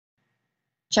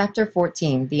Chapter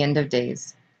 14: The End of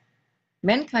Days.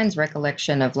 Mankind's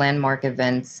recollection of landmark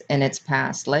events in its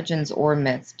past, legends or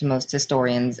myths to most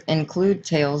historians, include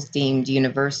tales deemed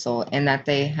universal in that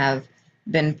they have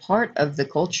been part of the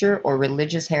culture or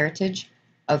religious heritage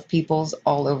of peoples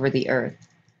all over the earth.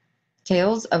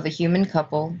 Tales of a human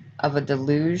couple, of a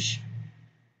deluge,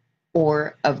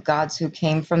 or of gods who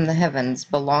came from the heavens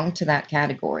belong to that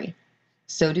category.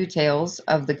 So do tales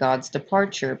of the gods'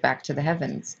 departure back to the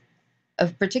heavens.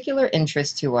 Of particular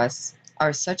interest to us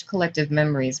are such collective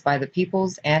memories by the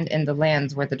peoples and in the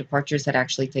lands where the departures had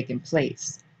actually taken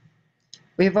place.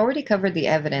 We have already covered the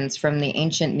evidence from the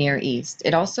ancient Near East.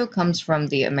 It also comes from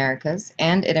the Americas,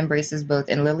 and it embraces both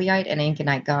Enlilite and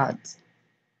Ankynite gods.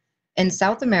 In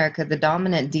South America, the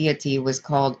dominant deity was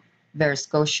called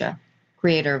Verscotia,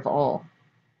 creator of all.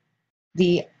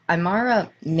 The Aymara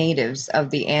natives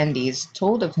of the Andes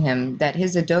told of him that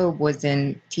his abode was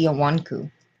in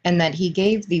Tiahuanaco, and that he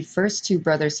gave the first two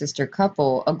brother-sister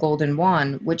couple a golden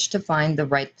wand which to find the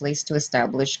right place to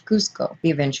establish Cusco,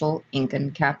 the eventual Incan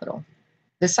capital,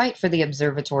 the site for the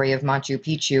observatory of Machu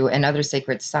Picchu and other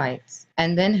sacred sites.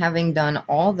 And then, having done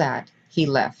all that, he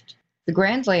left. The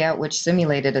grand layout, which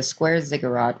simulated a square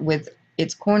ziggurat with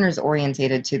its corners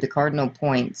orientated to the cardinal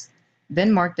points,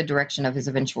 then marked the direction of his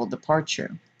eventual departure.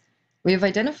 We have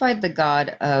identified the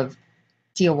god of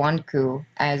Tiahuanaco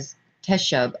as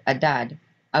Teshub Adad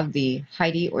of the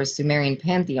Haiti or Sumerian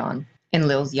pantheon,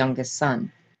 Enlil's youngest son.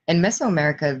 In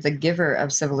Mesoamerica, the giver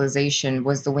of civilization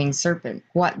was the winged serpent,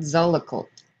 Quetzalcoatl.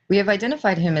 We have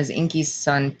identified him as Enki's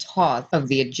son Thoth of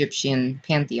the Egyptian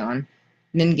pantheon,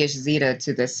 Ningish Zeta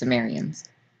to the Sumerians,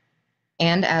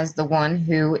 and as the one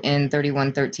who in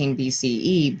 3113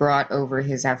 BCE brought over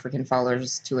his African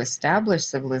followers to establish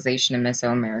civilization in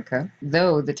Mesoamerica.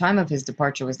 Though the time of his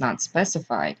departure was not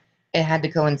specified, it had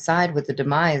to coincide with the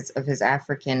demise of his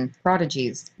African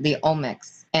prodigies, the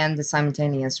Olmecs, and the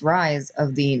simultaneous rise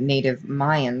of the native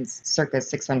Mayans circa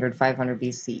 600-500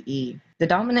 BCE. The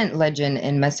dominant legend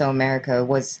in Mesoamerica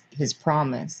was his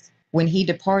promise, when he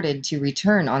departed to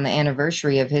return on the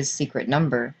anniversary of his secret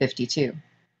number, 52.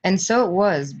 And so it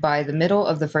was by the middle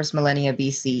of the first millennia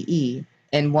BCE,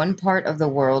 in one part of the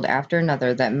world after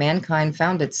another, that mankind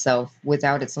found itself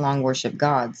without its long-worshipped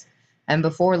gods, and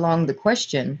before long the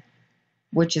question,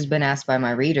 which has been asked by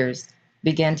my readers,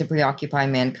 began to preoccupy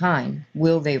mankind: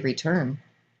 will they return?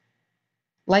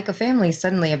 Like a family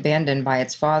suddenly abandoned by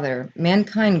its father,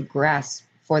 mankind grasped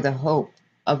for the hope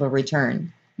of a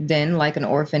return. Then, like an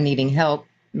orphan needing help,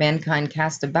 mankind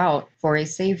cast about for a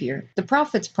savior. The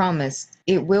prophets promised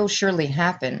it will surely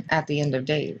happen at the end of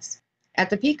days. At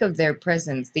the peak of their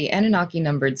presence, the Anunnaki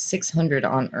numbered 600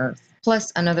 on Earth,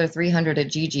 plus another 300 at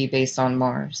Gigi based on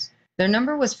Mars. Their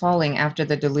number was falling after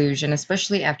the deluge, and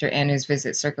especially after Anu's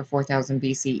visit circa 4000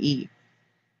 BCE.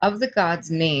 Of the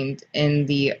gods named in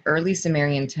the early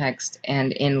Sumerian text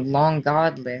and in long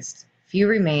god lists, few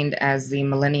remained as the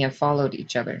millennia followed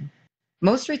each other.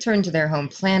 Most returned to their home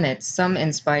planets, some,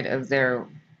 in spite of their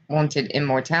wanted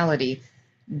immortality,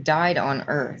 died on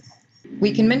Earth.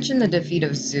 We can mention the defeat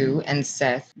of Zu and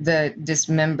Seth, the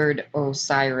dismembered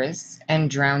Osiris, and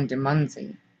drowned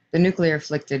Dumunzi, the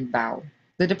nuclear-afflicted Bau.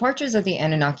 The departures of the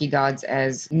Anunnaki gods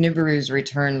as Nibiru's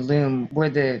return loom were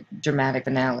the dramatic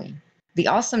finale. The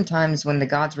awesome times when the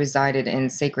gods resided in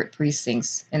sacred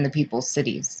precincts in the people's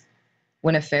cities.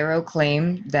 When a pharaoh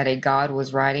claimed that a god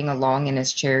was riding along in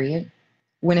his chariot,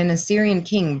 when an Assyrian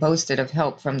king boasted of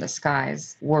help from the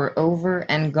skies, were over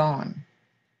and gone.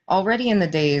 Already in the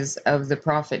days of the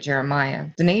prophet Jeremiah,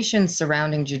 the nations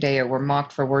surrounding Judea were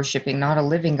mocked for worshiping not a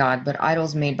living God, but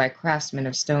idols made by craftsmen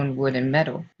of stone, wood, and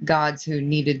metal, gods who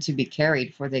needed to be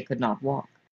carried for they could not walk.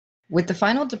 With the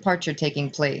final departure taking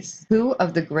place, who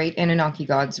of the great Anunnaki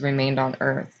gods remained on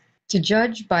Earth? To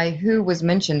judge by who was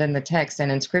mentioned in the text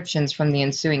and inscriptions from the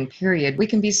ensuing period, we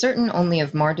can be certain only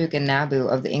of Marduk and Nabu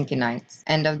of the Inkynites,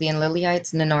 and of the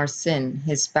Enlilites Nanar Sin,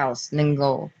 his spouse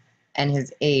Ningol, and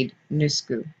his aide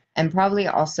Nusku, and probably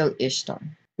also Ishtar.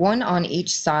 One on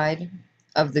each side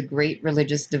of the great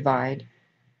religious divide,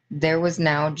 there was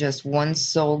now just one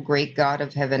sole great god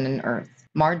of heaven and earth.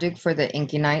 Marduk for the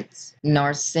Inkynites,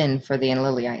 Nar-Sin for the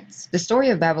Enlilites. The story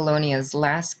of Babylonia's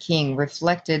last king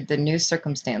reflected the new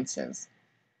circumstances.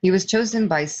 He was chosen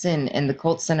by Sin in the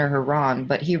cult center Haran,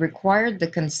 but he required the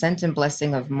consent and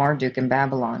blessing of Marduk in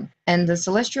Babylon, and the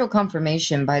celestial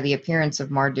confirmation by the appearance of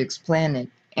Marduk's planet,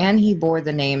 and he bore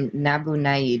the name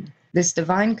Nabu-Naid. This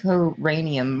divine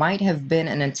co-regnum might have been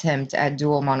an attempt at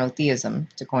dual monotheism,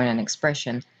 to coin an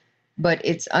expression, but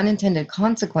its unintended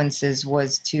consequences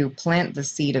was to plant the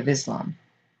seed of Islam.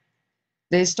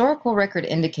 The historical record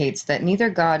indicates that neither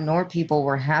God nor people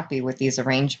were happy with these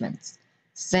arrangements.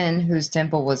 Sin, whose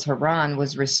temple was Haran,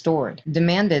 was restored,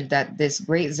 demanded that this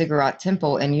great ziggurat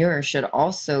temple in Ur should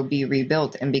also be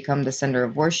rebuilt and become the center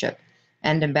of worship.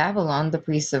 And in Babylon, the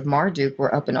priests of Marduk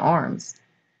were up in arms.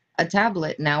 A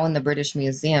tablet now in the British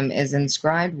Museum is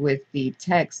inscribed with the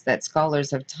text that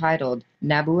scholars have titled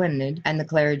Nabuenid and the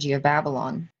Clergy of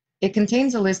Babylon. It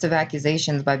contains a list of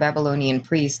accusations by Babylonian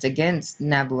priests against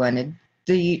Nabuenid.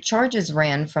 The charges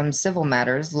ran from civil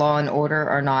matters, law and order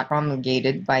are not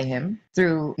promulgated by him,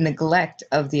 through neglect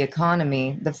of the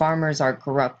economy, the farmers are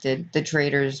corrupted, the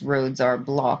traders' roads are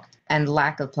blocked, and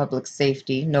lack of public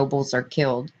safety, nobles are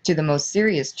killed, to the most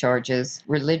serious charges,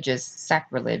 religious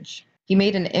sacrilege. He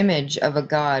made an image of a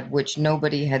god which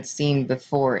nobody had seen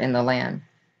before in the land.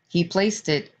 He placed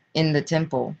it in the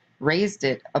temple, raised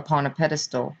it upon a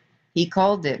pedestal. He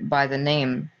called it by the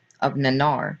name of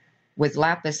Nanar. With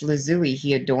lapis lazuli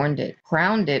he adorned it,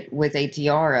 crowned it with a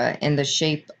tiara in the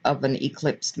shape of an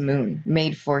eclipsed moon,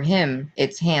 made for him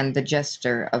its hand the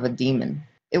gesture of a demon.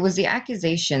 It was the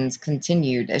accusations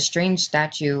continued, a strange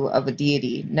statue of a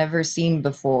deity never seen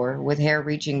before, with hair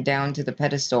reaching down to the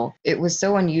pedestal. It was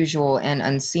so unusual and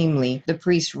unseemly, the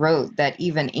priest wrote, that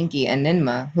even Enki and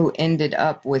Ninmah, who ended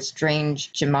up with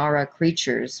strange chimera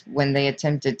creatures when they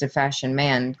attempted to fashion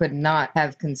man, could not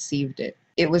have conceived it.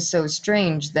 It was so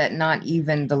strange that not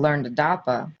even the learned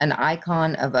Adapa, an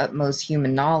icon of utmost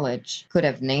human knowledge, could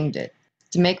have named it.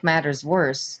 To make matters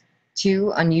worse,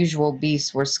 two unusual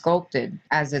beasts were sculpted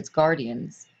as its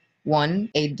guardians, one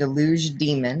a deluged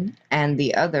demon and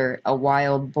the other a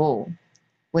wild bull.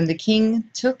 When the king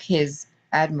took his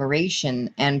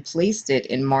admiration and placed it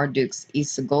in Marduk's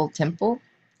Isagul temple,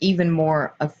 even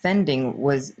more offending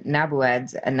was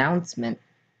Nabuad's announcement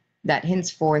that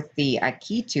henceforth the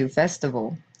Akitu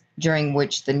festival, during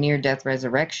which the near-death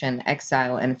resurrection,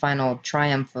 exile, and final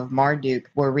triumph of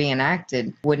Marduk were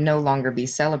reenacted, would no longer be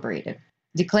celebrated,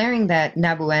 declaring that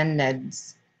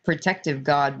Nabuened's protective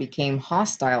god became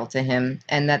hostile to him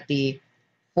and that the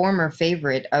former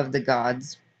favorite of the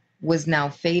gods was now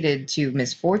fated to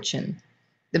misfortune.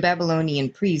 The Babylonian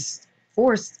priests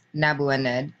forced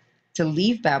Nabuened to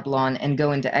leave Babylon and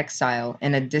go into exile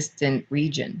in a distant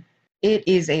region. It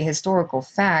is a historical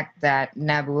fact that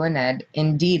Nabuened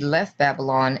indeed left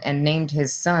Babylon and named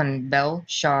his son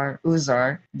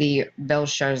Belshazzar, the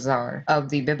Belshazzar of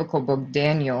the biblical book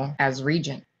Daniel, as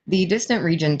regent. The distant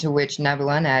region to which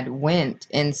Nabuenid went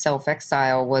in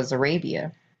self-exile was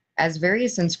Arabia. As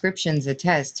various inscriptions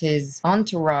attest, his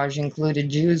entourage included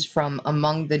Jews from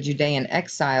among the Judean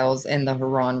exiles in the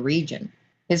Haran region.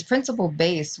 His principal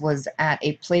base was at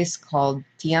a place called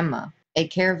Tiama, a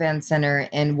caravan center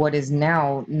in what is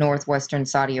now northwestern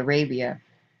Saudi Arabia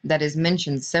that is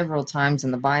mentioned several times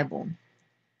in the Bible.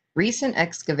 Recent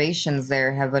excavations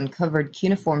there have uncovered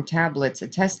cuneiform tablets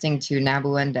attesting to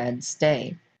Nabuenid's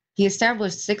stay. He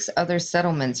established 6 other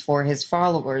settlements for his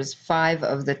followers. 5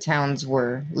 of the towns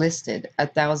were listed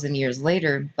 1,000 years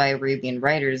later by Arabian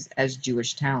writers as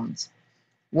Jewish towns.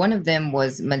 One of them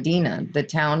was Medina, the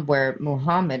town where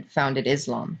Muhammad founded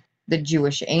Islam. The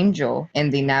Jewish angel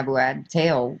in the Nabuad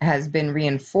tale has been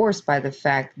reinforced by the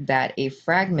fact that a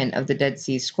fragment of the Dead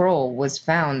Sea Scroll was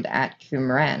found at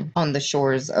Qumran on the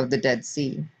shores of the Dead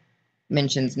Sea,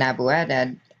 mentions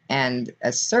Nabuad, and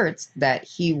asserts that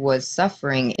he was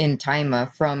suffering in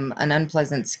Taima from an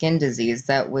unpleasant skin disease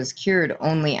that was cured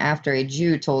only after a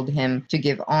Jew told him to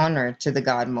give honor to the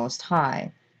God Most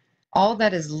High. All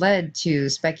that has led to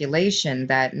speculation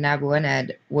that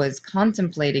Nabuenid was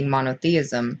contemplating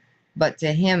monotheism, but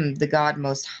to him the God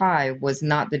Most High was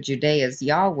not the Judea's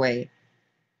Yahweh,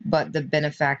 but the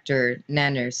benefactor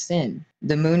Nanner Sin,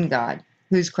 the moon god,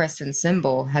 whose crescent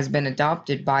symbol has been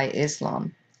adopted by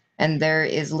Islam. And there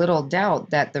is little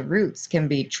doubt that the roots can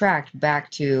be tracked back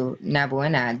to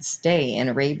Nabuenid's stay in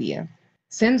Arabia.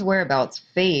 Sin's whereabouts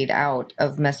fade out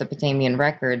of Mesopotamian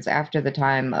records after the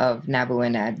time of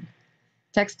Nabuenid.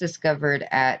 Text discovered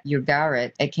at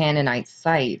Ugarit, a Canaanite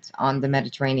site on the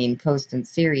Mediterranean coast in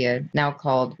Syria, now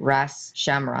called Ras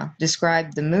Shamra,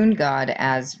 described the moon god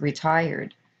as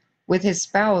retired, with his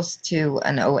spouse to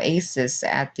an oasis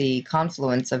at the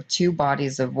confluence of 2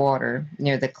 bodies of water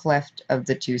near the cleft of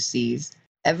the 2 seas.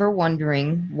 Ever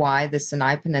wondering why the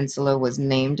Sinai Peninsula was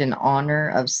named in honor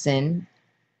of Sin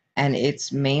and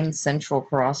its main central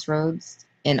crossroads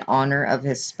in honor of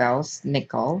his spouse,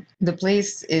 Nikal? The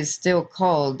place is still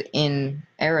called in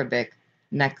Arabic,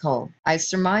 Nakal. I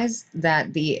surmise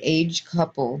that the aged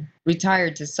couple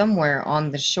retired to somewhere on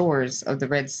the shores of the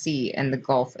Red Sea and the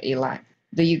Gulf Eilat.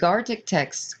 The Ugaritic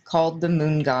text called the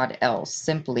moon god El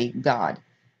simply God,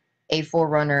 a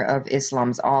forerunner of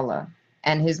Islam's Allah,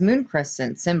 and his moon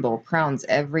crescent symbol crowns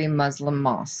every Muslim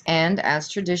mosque. And as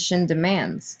tradition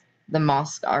demands, the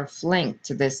mosques are flanked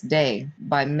to this day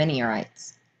by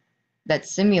minarets that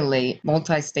simulate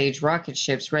multi-stage rocket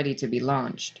ships ready to be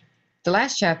launched. The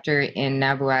last chapter in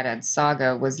Nabuadad's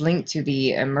saga was linked to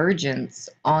the emergence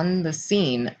on the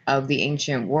scene of the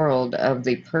ancient world of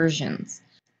the Persians,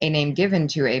 a name given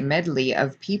to a medley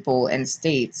of people and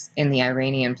states in the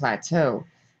Iranian plateau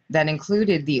that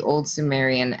included the old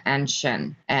Sumerian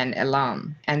Anshan and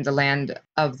Elam, and the land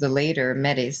of the later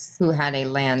Medes, who had a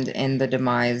land in the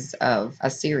demise of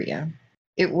Assyria.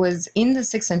 It was in the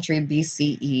 6th century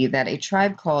BCE that a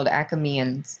tribe called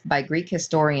Achaeans, by Greek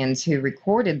historians who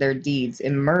recorded their deeds,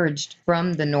 emerged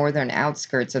from the northern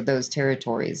outskirts of those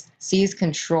territories, seized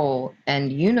control,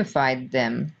 and unified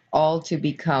them all to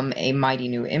become a mighty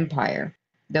new empire.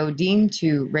 Though deemed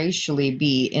to racially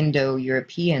be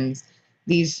Indo-Europeans,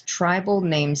 these tribal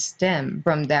names stem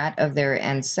from that of their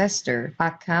ancestor,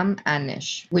 Akam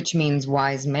Anish, which means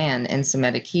wise man in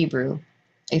Semitic Hebrew,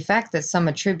 a fact that some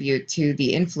attribute to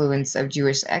the influence of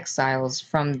Jewish exiles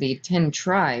from the 10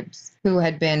 tribes who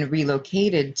had been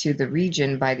relocated to the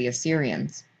region by the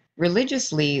Assyrians.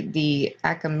 Religiously, the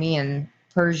Achaemenid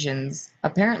Persians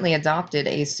apparently adopted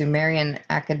a Sumerian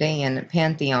Akkadian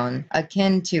pantheon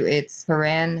akin to its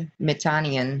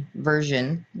Paran-Mitannian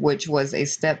version, which was a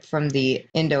step from the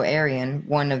Indo-Aryan,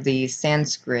 one of the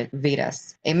Sanskrit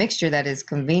Vedas, a mixture that is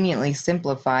conveniently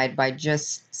simplified by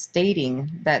just stating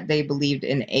that they believed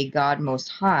in a God Most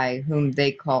High, whom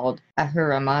they called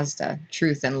Ahura Mazda,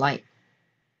 truth and light.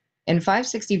 In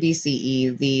 560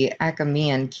 BCE, the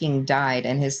Achaemenid king died,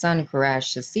 and his son Koresh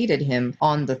succeeded him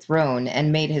on the throne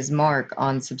and made his mark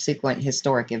on subsequent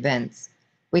historic events.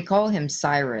 We call him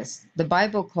Cyrus. The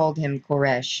Bible called him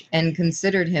Koresh and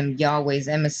considered him Yahweh's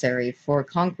emissary for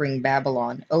conquering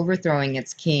Babylon, overthrowing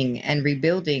its king, and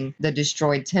rebuilding the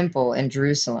destroyed temple in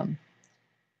Jerusalem.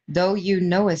 Though you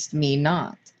knowest me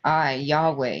not, I,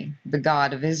 Yahweh, the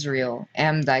God of Israel,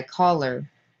 am thy caller,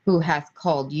 who hath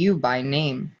called you by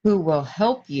name, who will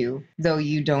help you, though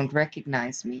you don't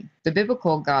recognize me. The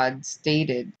biblical God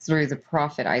stated through the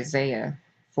prophet Isaiah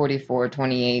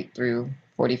 44:28 through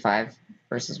 45,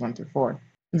 verses 1 through 4.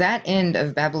 That end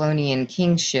of Babylonian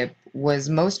kingship was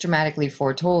most dramatically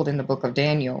foretold in the book of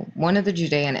Daniel, one of the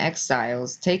Judean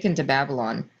exiles taken to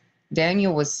Babylon.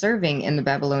 Daniel was serving in the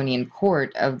Babylonian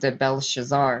court of the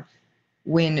Belshazzar,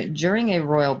 when during a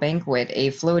royal banquet a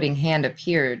floating hand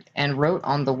appeared and wrote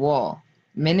on the wall,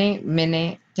 Mene,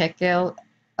 Mene, Tekel,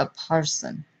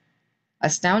 Upharsin.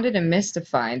 Astounded and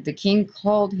mystified, the king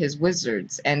called his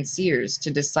wizards and seers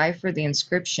to decipher the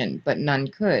inscription, but none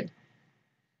could.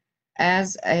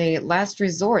 As a last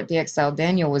resort, the exiled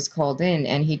Daniel was called in,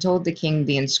 and he told the king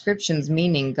the inscription's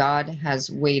meaning: God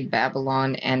has weighed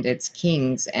Babylon and its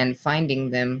kings, and finding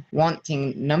them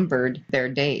wanting numbered their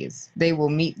days, they will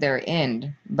meet their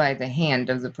end by the hand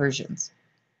of the Persians.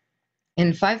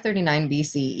 In 539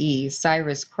 BCE,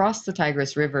 Cyrus crossed the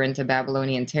Tigris River into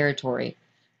Babylonian territory,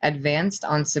 advanced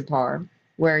on Sippar,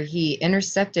 where he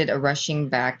intercepted a rushing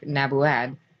back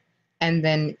Nabuad, and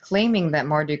then, claiming that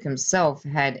Marduk himself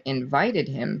had invited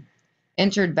him,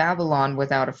 entered Babylon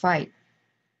without a fight.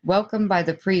 Welcomed by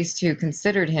the priest who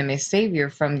considered him a savior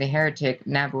from the heretic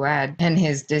Nabuad, and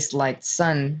his disliked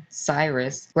son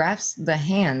Cyrus grasped the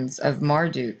hands of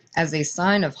Marduk as a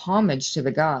sign of homage to the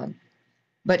god.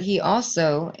 But he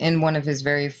also, in one of his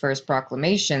very first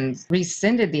proclamations,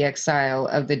 rescinded the exile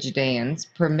of the Judeans,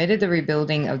 permitted the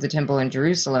rebuilding of the temple in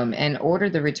Jerusalem, and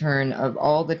ordered the return of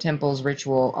all the temple's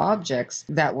ritual objects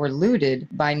that were looted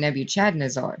by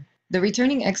Nebuchadnezzar. The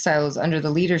returning exiles, under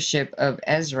the leadership of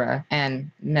Ezra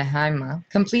and Nehemiah,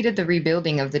 completed the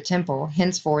rebuilding of the temple,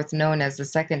 henceforth known as the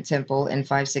Second Temple, in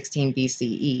 516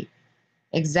 BCE.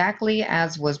 Exactly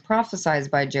as was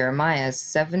prophesied by Jeremiah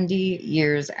 70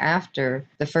 years after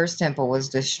the first temple was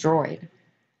destroyed.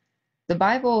 The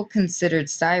Bible considered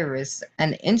Cyrus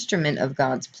an instrument of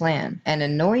God's plan, an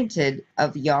anointed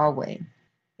of Yahweh.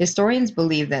 Historians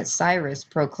believe that Cyrus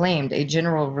proclaimed a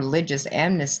general religious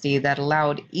amnesty that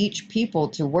allowed each people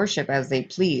to worship as they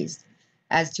pleased.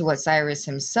 As to what Cyrus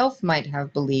himself might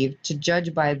have believed, to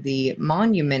judge by the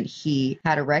monument he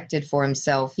had erected for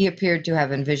himself, he appeared to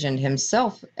have envisioned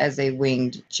himself as a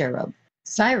winged cherub.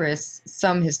 Cyrus,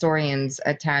 some historians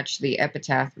attach the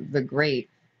epitaph the Great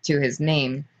to his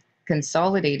name,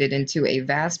 consolidated into a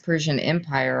vast Persian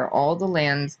empire all the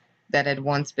lands that had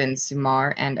once been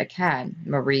Sumar and Akkad,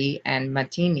 Mari and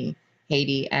Matini,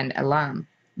 Haiti and Elam,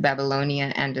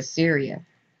 Babylonia and Assyria.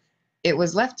 It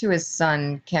was left to his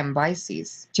son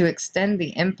Cambyses to extend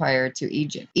the empire to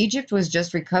Egypt. Egypt was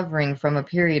just recovering from a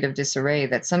period of disarray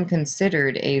that some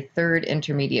considered a third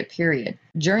intermediate period,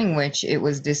 during which it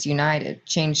was disunited,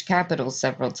 changed capitals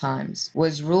several times,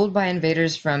 was ruled by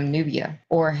invaders from Nubia,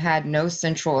 or had no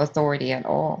central authority at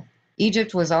all.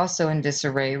 Egypt was also in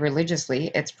disarray religiously,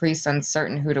 its priests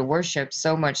uncertain who to worship,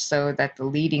 so much so that the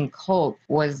leading cult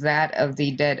was that of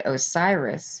the dead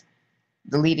Osiris,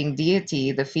 the leading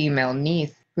deity, the female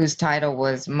Neith, whose title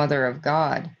was Mother of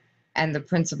God, and the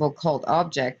principal cult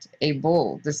object, a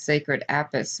bull, the sacred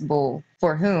Apis bull,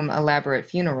 for whom elaborate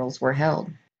funerals were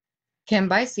held.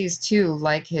 Cambyses, too,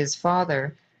 like his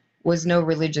father, was no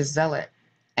religious zealot,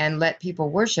 and let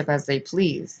people worship as they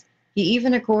pleased. He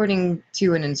even, according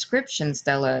to an inscription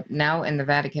stela now in the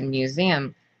Vatican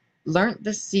Museum, learnt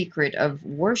the secret of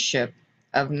worship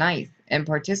of Neith and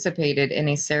participated in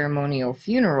a ceremonial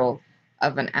funeral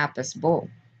of an Apis bull.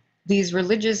 These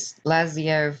religious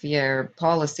laissez-faire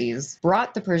policies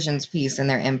brought the Persians peace in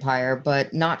their empire,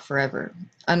 but not forever.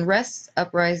 Unrests,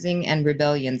 uprising, and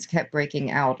rebellions kept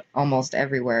breaking out almost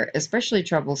everywhere. Especially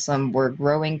troublesome were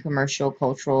growing commercial,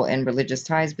 cultural, and religious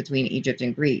ties between Egypt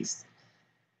and Greece.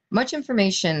 Much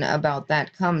information about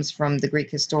that comes from the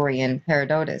Greek historian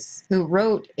Herodotus, who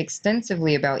wrote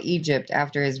extensively about Egypt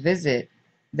after his visit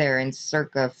there in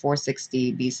circa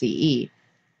 460 BCE.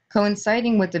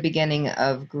 Coinciding with the beginning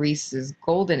of Greece's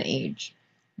Golden Age.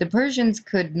 The Persians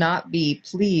could not be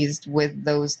pleased with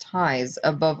those ties,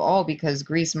 above all because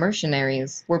Greece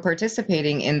mercenaries were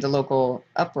participating in the local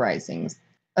uprisings.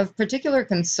 Of particular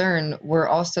concern were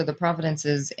also the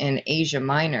provinces in Asia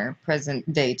Minor,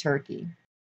 present-day Turkey.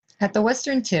 At the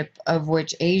western tip of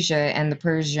which Asia and the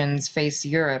Persians faced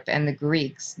Europe and the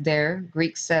Greeks, there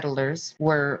Greek settlers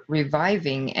were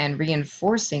reviving and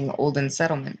reinforcing olden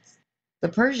settlements. The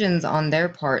Persians, on their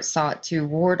part, sought to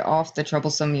ward off the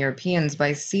troublesome Europeans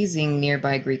by seizing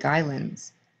nearby Greek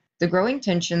islands. The growing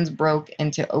tensions broke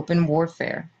into open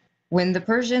warfare. When the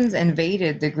Persians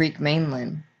invaded the Greek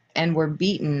mainland and were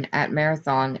beaten at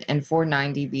Marathon in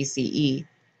 490 BCE,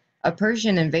 a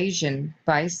Persian invasion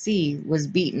by sea was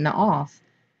beaten off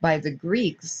by the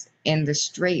Greeks in the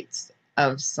Straits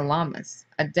of Salamis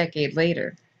a decade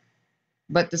later.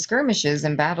 But the skirmishes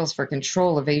and battles for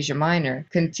control of Asia Minor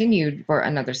continued for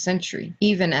another century.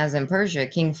 Even as in Persia,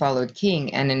 king followed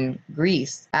king, and in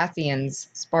Greece, Athenians,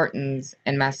 Spartans,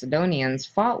 and Macedonians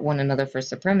fought one another for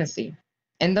supremacy.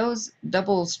 In those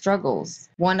double struggles,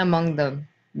 one among the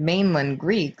mainland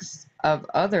Greeks, of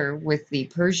other with the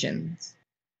Persians,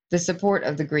 the support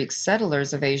of the Greek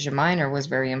settlers of Asia Minor was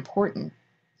very important.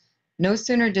 No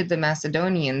sooner did the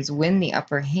Macedonians win the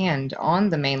upper hand on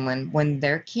the mainland when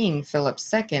their king, Philip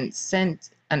II,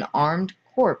 sent an armed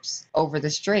corps over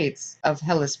the straits of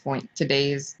Hellespont,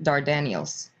 today's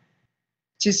Dardanelles.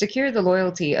 To secure the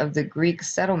loyalty of the Greek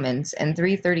settlements in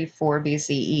 334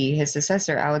 BCE, his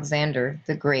successor Alexander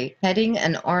the Great, heading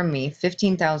an army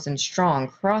 15,000 strong,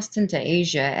 crossed into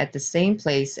Asia at the same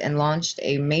place and launched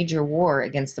a major war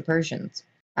against the Persians.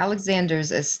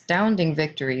 Alexander's astounding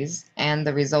victories and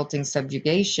the resulting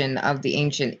subjugation of the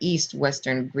ancient East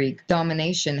Western Greek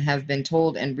domination have been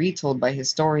told and retold by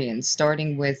historians,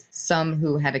 starting with some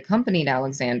who had accompanied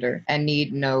Alexander and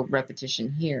need no repetition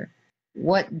here.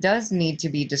 What does need to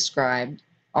be described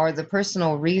are the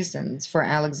personal reasons for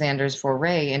Alexander's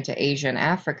foray into Asia and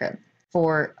Africa.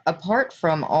 For apart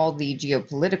from all the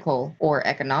geopolitical or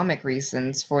economic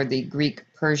reasons for the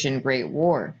Greek-Persian Great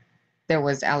War, there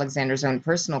was Alexander's own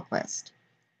personal quest.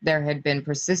 There had been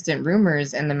persistent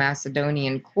rumors in the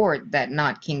Macedonian court that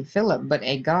not King Philip, but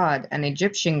a god, an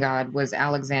Egyptian god, was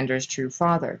Alexander's true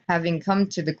father, having come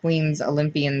to the Queen's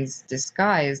Olympians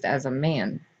disguised as a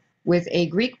man. With a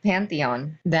Greek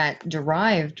pantheon that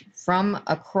derived from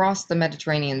across the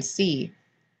Mediterranean Sea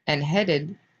and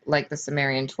headed, like the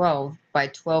Sumerian 12, by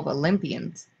 12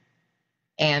 Olympians,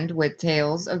 and with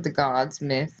tales of the gods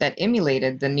myth that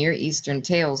emulated the Near Eastern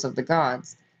tales of the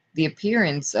gods, the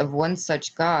appearance of one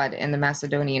such god in the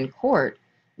Macedonian court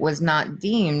was not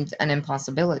deemed an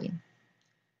impossibility.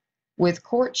 With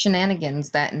court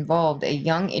shenanigans that involved a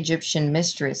young Egyptian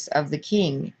mistress of the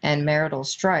king and marital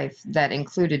strife that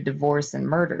included divorce and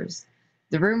murders,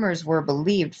 the rumors were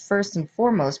believed first and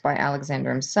foremost by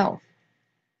Alexander himself.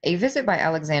 A visit by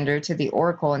Alexander to the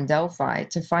oracle in Delphi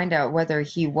to find out whether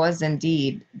he was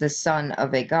indeed the son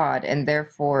of a god and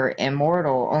therefore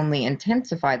immortal only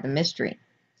intensified the mystery.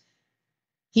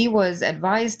 He was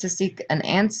advised to seek an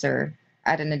answer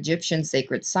at an Egyptian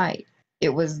sacred site. It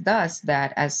was thus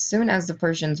that as soon as the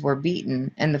Persians were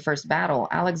beaten in the first battle,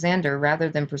 Alexander, rather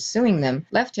than pursuing them,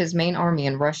 left his main army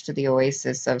and rushed to the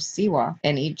oasis of Siwa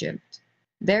in Egypt.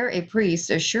 There a priest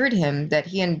assured him that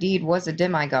he indeed was a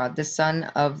demigod, the son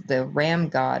of the ram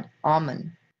god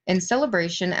Amun. In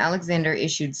celebration, Alexander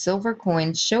issued silver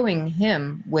coins showing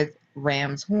him with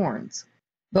ram's horns.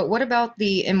 But what about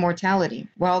the immortality?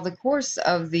 While the course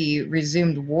of the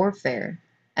resumed warfare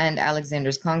and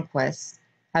Alexander's conquests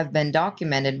have been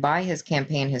documented by his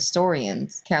campaign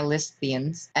historians,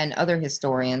 Callistians, and other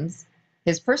historians,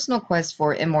 his personal quest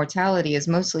for immortality is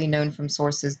mostly known from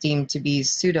sources deemed to be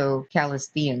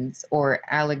pseudo-Callistians or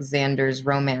Alexander's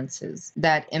romances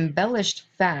that embellished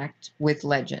fact with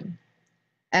legend.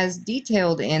 As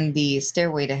detailed in the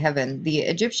Stairway to Heaven, the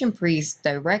Egyptian priests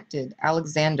directed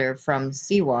Alexander from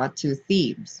Siwa to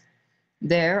Thebes.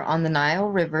 There, on the Nile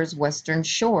River's western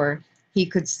shore, he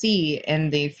could see in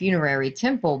the funerary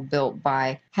temple built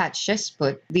by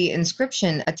Hatshepsut the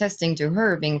inscription attesting to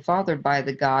her being fathered by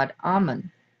the god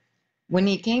Amun. When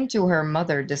he came to her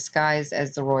mother disguised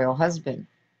as the royal husband,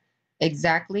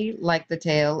 exactly like the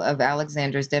tale of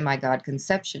Alexander's demigod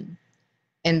conception,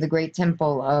 in the great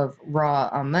temple of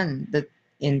Ra-Amun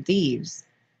in Thebes,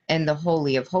 in the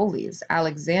Holy of Holies,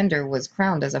 Alexander was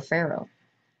crowned as a pharaoh.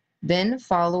 Then,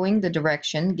 following the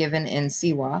direction given in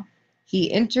Siwa,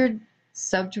 he entered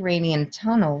subterranean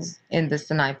tunnels in the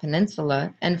Sinai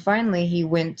Peninsula, and finally he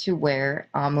went to where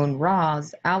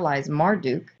Amun-Ra's allies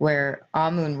Marduk, where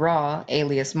Amun-Ra,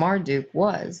 alias Marduk,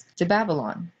 was, to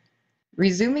Babylon.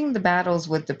 Resuming the battles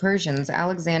with the Persians,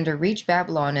 Alexander reached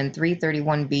Babylon in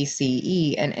 331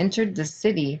 BCE and entered the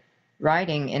city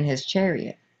riding in his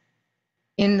chariot.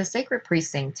 In the sacred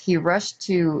precinct, he rushed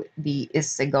to the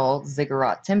Istigal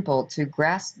Ziggurat temple to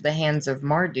grasp the hands of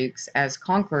Marduk as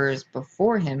conquerors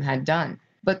before him had done.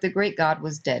 But the great god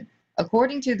was dead.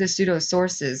 According to the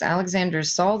pseudo-sources, Alexander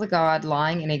saw the god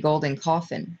lying in a golden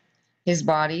coffin, his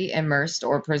body immersed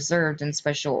or preserved in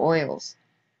special oils.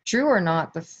 True or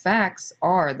not, the facts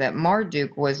are that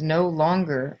Marduk was no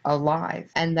longer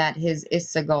alive, and that his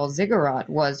Istigal Ziggurat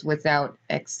was, without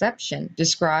exception,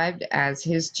 described as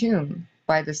his tomb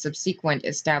by the subsequent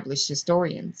established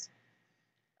historians.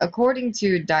 According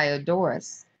to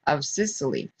Diodorus of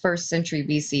Sicily, 1st century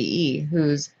BCE,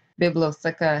 whose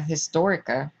Bibliotheca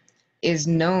Historica is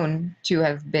known to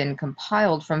have been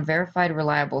compiled from verified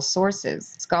reliable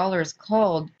sources, scholars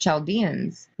called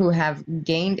Chaldeans, who have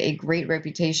gained a great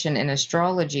reputation in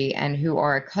astrology and who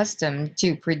are accustomed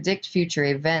to predict future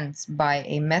events by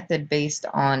a method based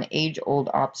on age-old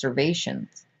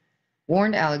observations,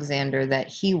 warned Alexander that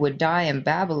he would die in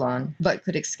Babylon, but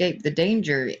could escape the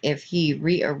danger if he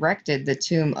re-erected the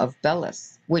tomb of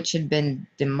Belus, which had been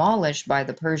demolished by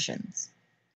the Persians.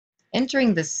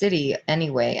 Entering the city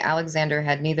anyway, Alexander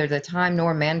had neither the time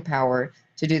nor manpower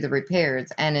to do the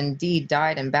repairs, and indeed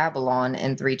died in Babylon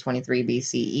in 323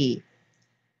 BCE.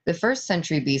 The 1st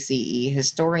century BCE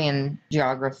historian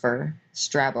geographer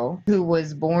Strabo, who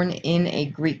was born in a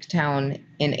Greek town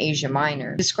in Asia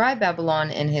Minor, described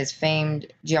Babylon in his famed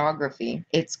geography,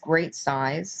 its great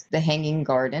size, the Hanging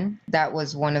Garden, that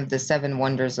was one of the 7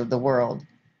 wonders of the world,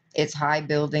 its high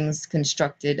buildings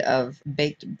constructed of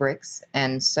baked bricks,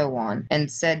 and so on, and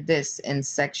said this in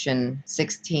section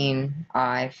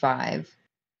 16I5.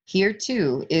 Here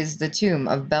too is the tomb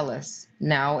of Belus,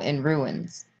 now in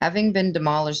ruins, having been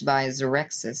demolished by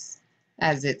Xerxes.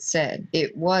 As it said,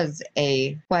 it was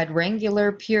a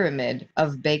quadrangular pyramid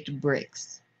of baked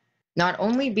bricks, not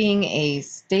only being a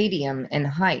stadium in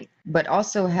height, but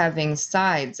also having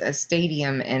sides a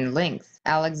stadium in length.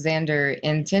 Alexander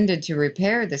intended to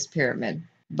repair this pyramid,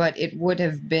 but it would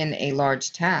have been a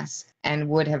large task and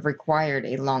would have required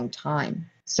a long time,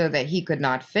 so that he could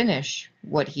not finish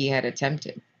what he had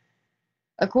attempted.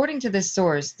 According to this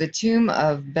source, the tomb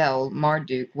of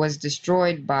Bel-Marduk was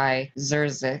destroyed by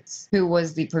Xerxes, who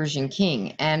was the Persian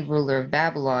king and ruler of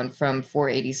Babylon from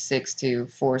 486 to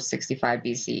 465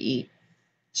 BCE.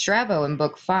 Strabo in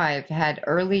Book 5 had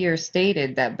earlier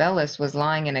stated that Belus was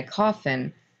lying in a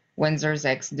coffin when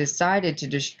Xerxes decided to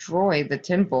destroy the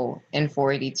temple in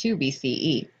 482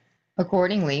 BCE.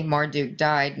 Accordingly, Marduk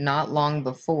died not long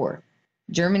before.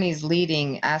 Germany's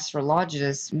leading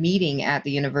astrologist meeting at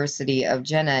the University of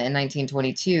Jena in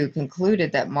 1922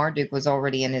 concluded that Marduk was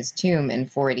already in his tomb in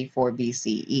 484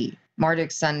 BCE.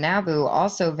 Marduk's son Nabu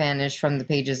also vanished from the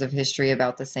pages of history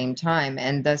about the same time,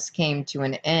 and thus came to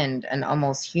an end, an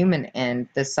almost human end,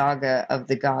 the saga of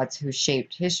the gods who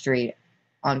shaped history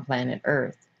on planet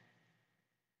Earth.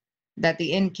 That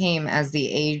the end came as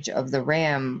the age of the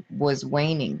ram was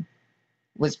waning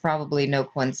was probably no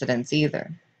coincidence either.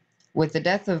 With the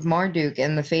death of Marduk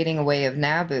and the fading away of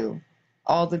Nabu,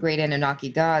 all the great Anunnaki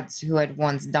gods who had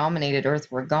once dominated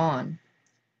Earth were gone.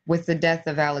 With the death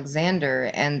of Alexander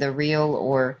and the real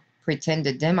or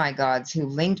pretended demigods who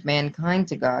linked mankind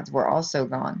to gods were also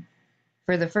gone.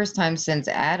 For the first time since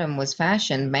Adam was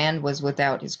fashioned, man was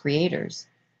without his creators.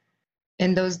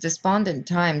 In those despondent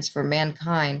times for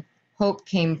mankind, hope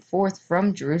came forth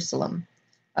from Jerusalem.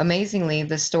 Amazingly,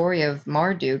 the story of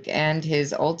Marduk and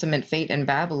his ultimate fate in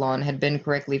Babylon had been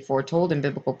correctly foretold in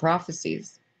biblical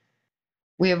prophecies.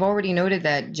 We have already noted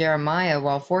that Jeremiah,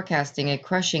 while forecasting a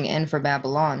crushing end for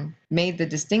Babylon, made the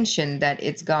distinction that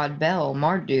its god Bel,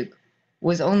 Marduk,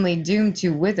 was only doomed to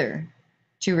wither,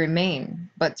 to remain,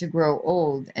 but to grow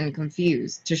old and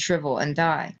confused, to shrivel and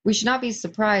die. We should not be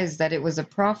surprised that it was a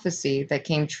prophecy that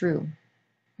came true.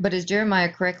 But as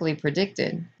Jeremiah correctly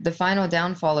predicted, the final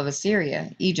downfall of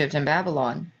Assyria, Egypt, and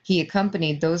Babylon, he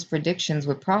accompanied those predictions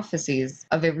with prophecies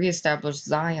of a reestablished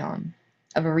Zion,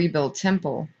 of a rebuilt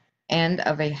temple, and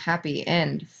of a happy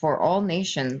end for all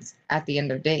nations at the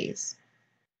end of days.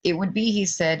 It would be, he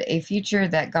said, a future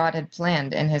that God had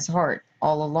planned in his heart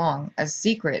all along, a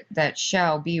secret that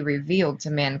shall be revealed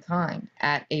to mankind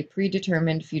at a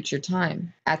predetermined future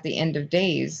time. At the end of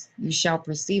days, you shall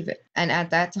perceive it. And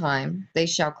at that time, they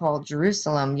shall call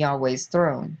Jerusalem Yahweh's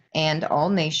throne, and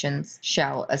all nations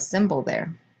shall assemble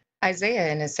there.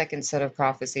 Isaiah, in his second set of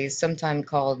prophecies, sometimes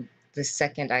called the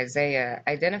second Isaiah,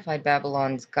 identified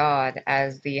Babylon's god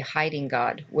as the hiding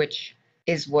god, which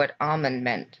is what Ammon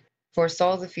meant.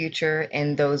 Foresaw the future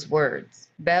in those words.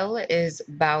 Bel is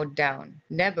bowed down,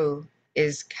 Nebu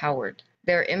is coward.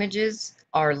 Their images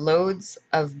are loads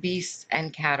of beasts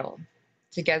and cattle.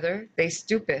 Together they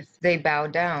stoopeth, they bow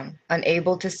down,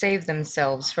 unable to save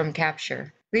themselves from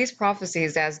capture. These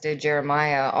prophecies, as did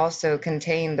Jeremiah, also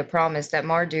contain the promise that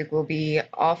Marduk will be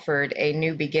offered a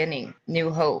new beginning,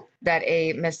 new hope, that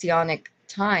a messianic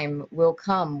time will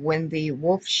come when the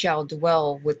wolf shall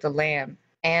dwell with the lamb.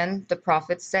 And the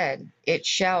prophet said, it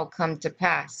shall come to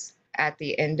pass at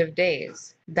the end of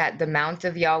days, that the mount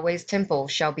of Yahweh's temple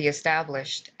shall be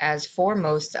established as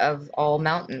foremost of all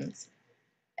mountains,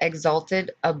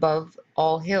 exalted above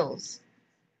all hills,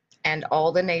 and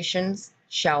all the nations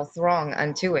shall throng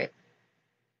unto it.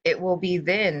 It will be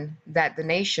then that the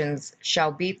nations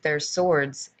shall beat their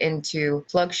swords into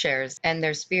plugshares and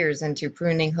their spears into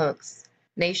pruning hooks.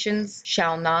 Nations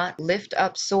shall not lift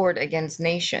up sword against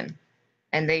nation,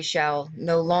 and they shall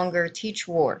no longer teach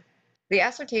war. The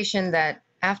assertion that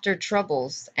after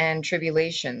troubles and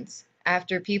tribulations,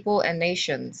 after people and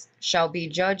nations shall be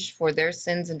judged for their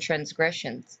sins and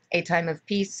transgressions, a time of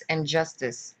peace and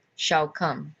justice shall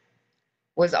come,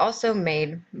 was also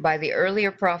made by the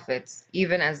earlier prophets,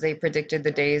 even as they predicted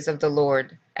the days of the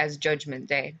Lord as judgment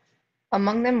day.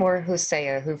 Among them were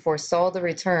Hosea, who foresaw the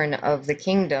return of the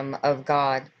kingdom of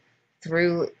God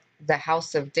through the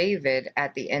house of David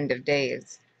at the end of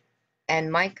days,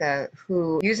 and Micah,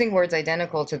 who, using words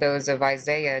identical to those of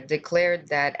Isaiah, declared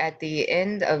that at the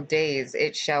end of days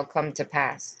it shall come to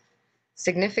pass.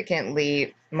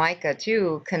 Significantly, Micah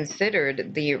too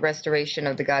considered the restoration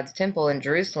of the God's temple in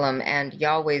Jerusalem and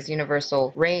Yahweh's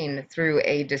universal reign through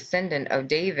a descendant of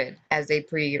David as a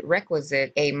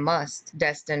prerequisite, a must,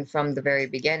 destined from the very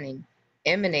beginning,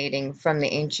 emanating from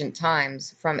the ancient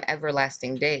times, from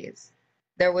everlasting days.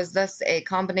 There was thus a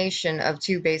combination of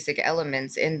two basic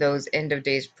elements in those end of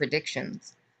days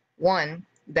predictions. One,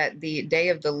 that the day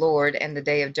of the Lord and the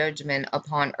day of judgment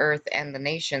upon earth and the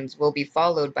nations will be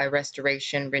followed by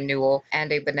restoration, renewal,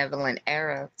 and a benevolent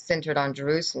era centered on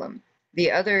Jerusalem.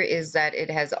 The other is that it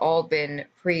has all been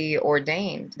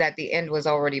preordained, that the end was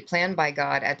already planned by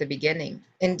God at the beginning.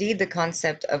 Indeed, the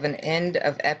concept of an end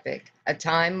of epoch, a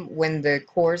time when the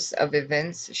course of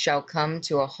events shall come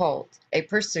to a halt, a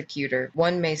persecutor,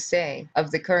 one may say,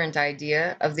 of the current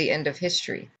idea of the end of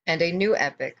history, and a new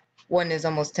epoch, one is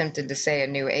almost tempted to say a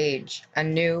new age, a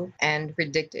new and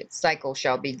predicted cycle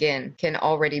shall begin, can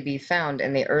already be found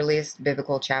in the earliest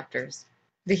biblical chapters.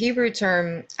 The Hebrew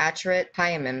term Achareth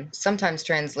Hayamim, sometimes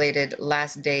translated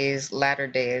last days, latter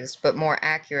days, but more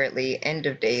accurately end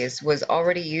of days, was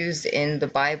already used in the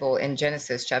Bible in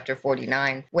Genesis chapter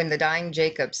 49, when the dying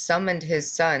Jacob summoned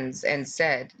his sons and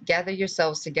said, gather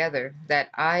yourselves together, that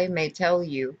I may tell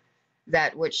you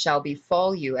that which shall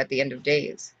befall you at the end of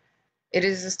days. It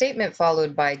is a statement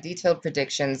followed by detailed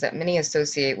predictions that many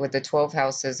associate with the 12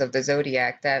 houses of the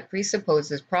zodiac that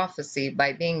presupposes prophecy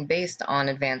by being based on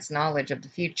advanced knowledge of the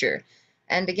future.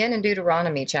 And again in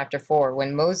Deuteronomy chapter 4,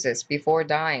 when Moses, before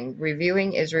dying,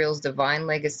 reviewing Israel's divine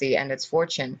legacy and its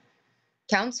fortune,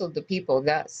 counseled the people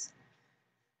thus: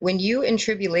 when you in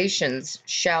tribulations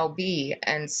shall be,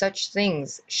 and such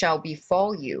things shall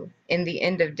befall you in the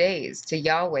end of days, to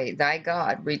Yahweh thy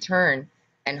God return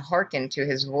and hearken to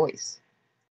his voice.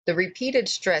 The repeated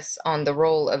stress on the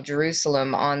role of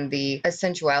Jerusalem, on the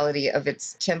essentiality of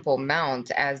its Temple Mount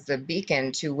as the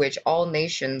beacon to which all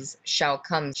nations shall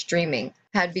come streaming,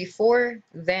 had before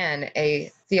then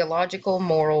a theological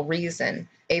moral reason.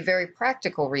 A very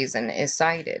practical reason is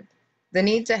cited: the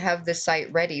need to have the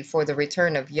site ready for the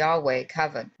return of Yahweh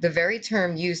Kavod, the very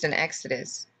term used in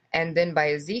Exodus, and then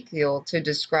by Ezekiel to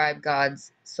describe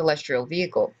God's celestial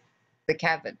vehicle, the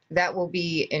Kavod, that will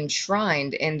be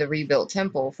enshrined in the rebuilt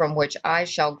temple, from which I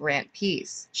shall grant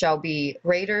peace, shall be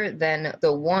greater than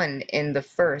the one in the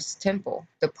first temple,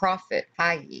 the prophet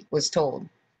Haggai was told.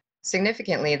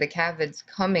 Significantly, the Kavod's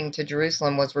coming to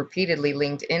Jerusalem was repeatedly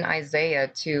linked in Isaiah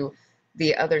to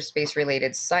the other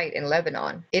space-related site in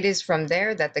Lebanon. It is from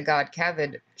there that the god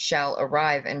Kavod shall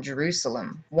arrive in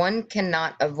Jerusalem. One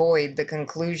cannot avoid the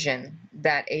conclusion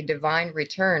that a divine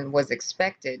return was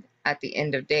expected at the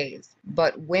end of days.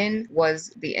 But when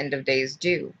was the end of days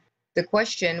due? The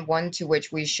question, one to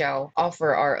which we shall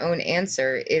offer our own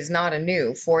answer, is not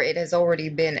anew, for it has already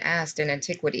been asked in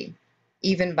antiquity,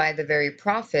 even by the very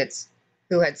prophets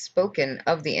who had spoken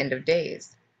of the end of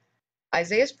days.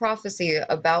 Isaiah's prophecy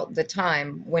about the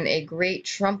time when a great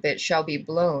trumpet shall be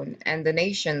blown, and the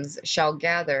nations shall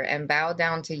gather and bow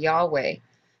down to Yahweh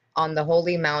on the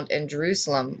holy mount in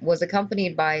Jerusalem, was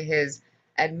accompanied by his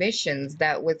admissions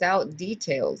that without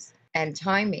details and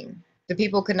timing, the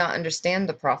people could not understand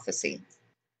the prophecy.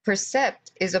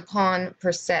 Percept is upon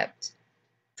percept.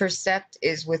 Percept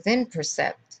is within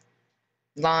percept.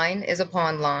 Line is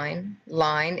upon line.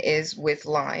 Line is with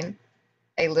line.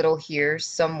 A little here,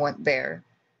 somewhat there,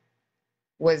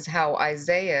 was how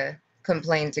Isaiah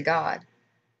complained to God.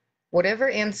 Whatever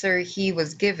answer he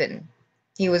was given,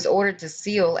 he was ordered to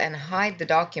seal and hide the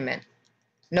document.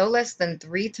 No less than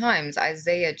 3 times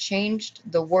Isaiah changed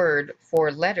the word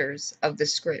for letters of the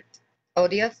script.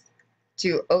 Odiath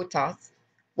to Ototh,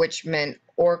 which meant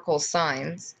oracle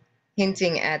signs,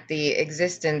 hinting at the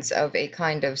existence of a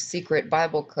kind of secret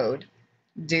Bible code,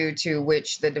 due to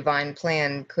which the divine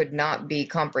plan could not be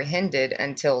comprehended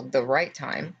until the right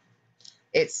time.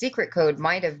 Its secret code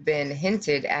might have been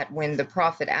hinted at when the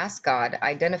prophet asked God,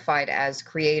 identified as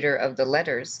creator of the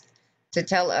letters, to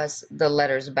tell us the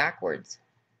letters backwards.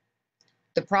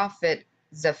 The prophet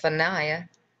Zephaniah,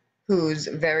 whose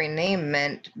very name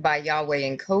meant by Yahweh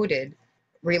encoded,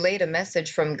 relayed a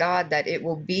message from God that it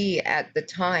will be at the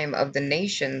time of the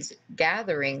nations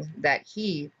gathering that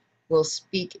he will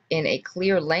speak in a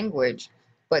clear language,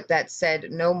 but that said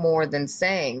no more than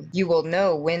saying, "You will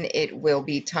know when it will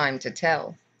be time to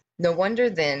tell." No wonder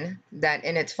then that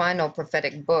in its final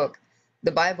prophetic book,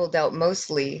 the Bible dealt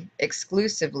mostly,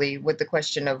 exclusively with the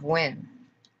question of when.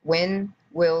 When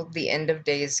will the end of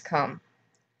days come?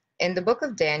 In the book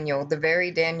of Daniel, the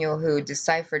very Daniel who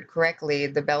deciphered correctly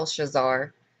the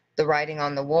Belshazzar, the writing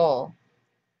on the wall,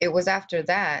 it was after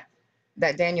that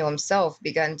that Daniel himself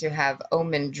began to have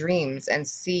omen dreams and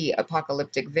see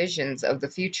apocalyptic visions of the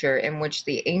future in which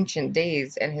the ancient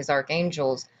days and his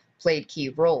archangels played key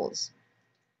roles.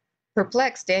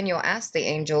 Perplexed, Daniel asked the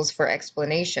angels for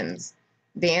explanations.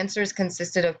 The answers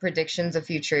consisted of predictions of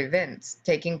future events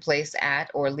taking place at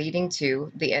or leading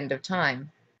to the end of time.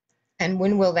 "And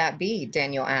when will that be?"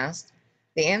 Daniel asked.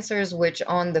 The answers, which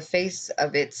on the face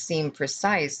of it seemed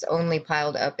precise, only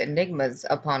piled up enigmas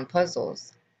upon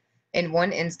puzzles. In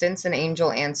one instance, an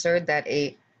angel answered that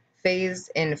a phase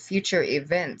in future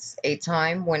events, a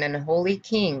time when an holy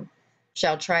king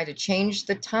shall try to change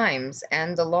the times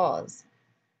and the laws,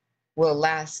 will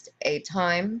last a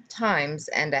time, times,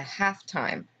 and a half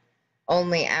time.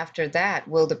 Only after that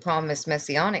will the promised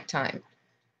messianic time,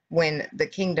 when the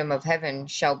kingdom of heaven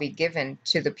shall be given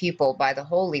to the people by the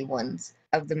holy ones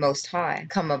of the Most High,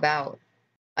 come about.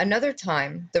 Another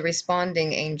time, the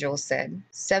responding angel said,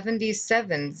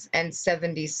 77s and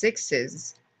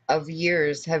 76s of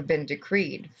years have been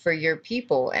decreed for your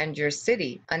people and your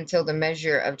city until the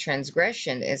measure of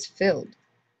transgression is filled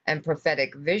and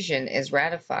prophetic vision is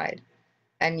ratified.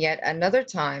 And yet another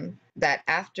time, that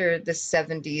after the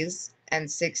 70s and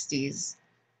 60s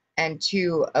and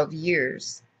 2 of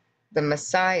years, the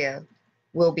Messiah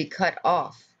will be cut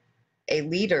off. A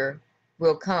leader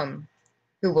will come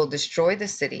who will destroy the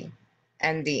city,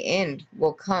 and the end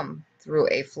will come through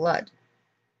a flood.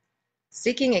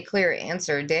 Seeking a clear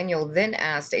answer, Daniel then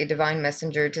asked a divine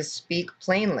messenger to speak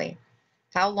plainly.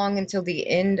 How long until the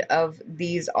end of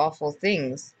these awful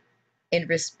things? In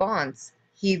response,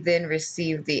 he then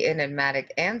received the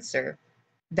enigmatic answer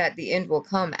that the end will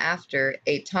come after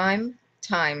a time,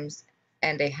 times,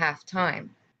 and a half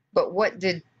time. But what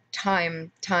did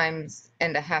time, times,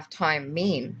 and a half time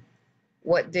mean?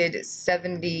 What did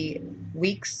 70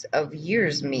 weeks of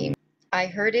years mean? I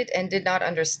heard it and did not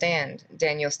understand,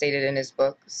 Daniel stated in his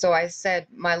book. So I said,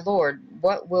 My Lord,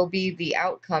 what will be the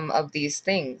outcome of these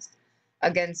things?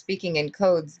 Again, speaking in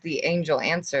codes, the angel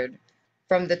answered,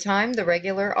 From the time the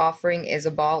regular offering is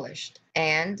abolished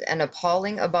and an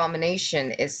appalling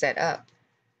abomination is set up,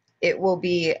 it will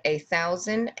be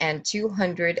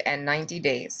 1,290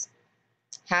 days.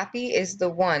 Happy is the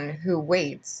one who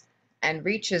waits and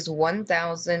reaches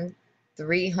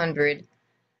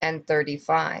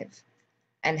 1,335.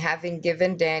 And having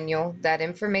given Daniel that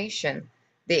information,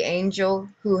 the angel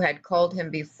who had called him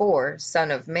before,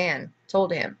 Son of Man,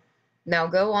 told him, Now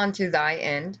go on to thy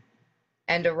end,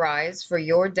 and arise for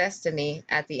your destiny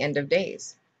at the end of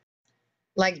days.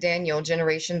 Like Daniel,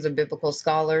 generations of biblical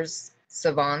scholars,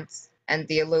 savants, and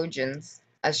theologians,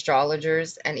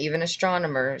 astrologers, and even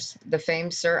astronomers, the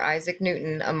famed Sir Isaac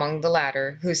Newton among the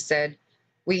latter, who said,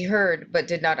 We heard but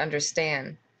did not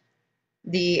understand.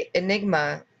 The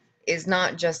enigma is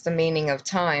not just the meaning of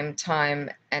time, time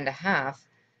and a half,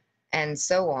 and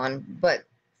so on, but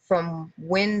from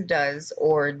when does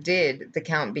or did the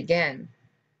count begin?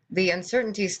 The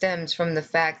uncertainty stems from the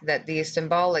fact that the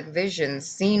symbolic visions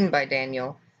seen by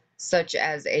Daniel, such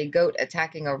as a goat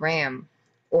attacking a ram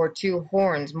or two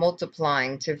horns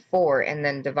multiplying to four and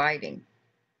then dividing,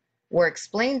 were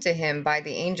explained to him by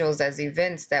the angels as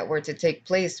events that were to take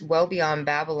place well beyond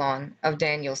Babylon of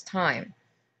Daniel's time,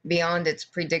 beyond its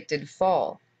predicted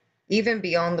fall, even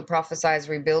beyond the prophesied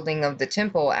rebuilding of the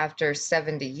temple after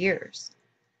 70 years,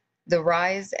 the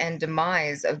rise and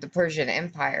demise of the Persian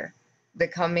Empire, the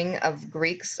coming of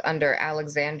Greeks under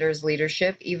Alexander's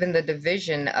leadership, even the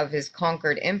division of his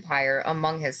conquered empire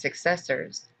among his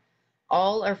successors.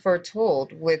 All are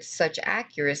foretold with such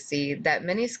accuracy that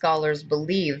many scholars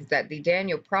believe that the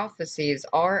Daniel prophecies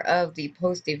are of the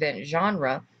post-event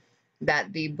genre,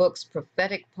 that the book's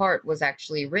prophetic part was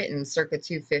actually written circa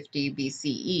 250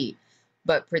 BCE,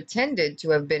 but pretended to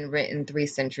have been written 3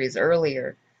 centuries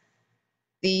earlier.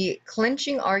 The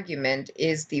clinching argument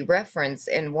is the reference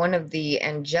in one of the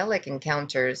angelic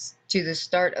encounters to the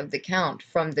start of the count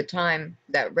from the time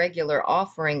that regular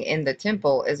offering in the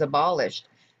temple is abolished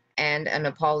and an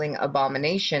appalling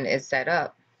abomination is set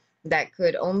up, that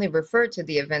could only refer to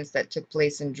the events that took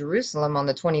place in Jerusalem on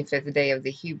the 25th day of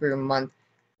the Hebrew month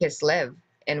Kislev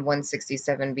in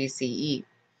 167 BCE.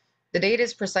 The date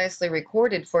is precisely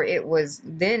recorded, for it was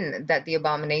then that the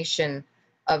abomination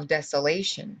of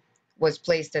desolation was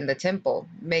placed in the temple,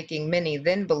 making many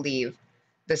then believe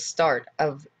the start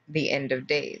of the end of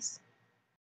days.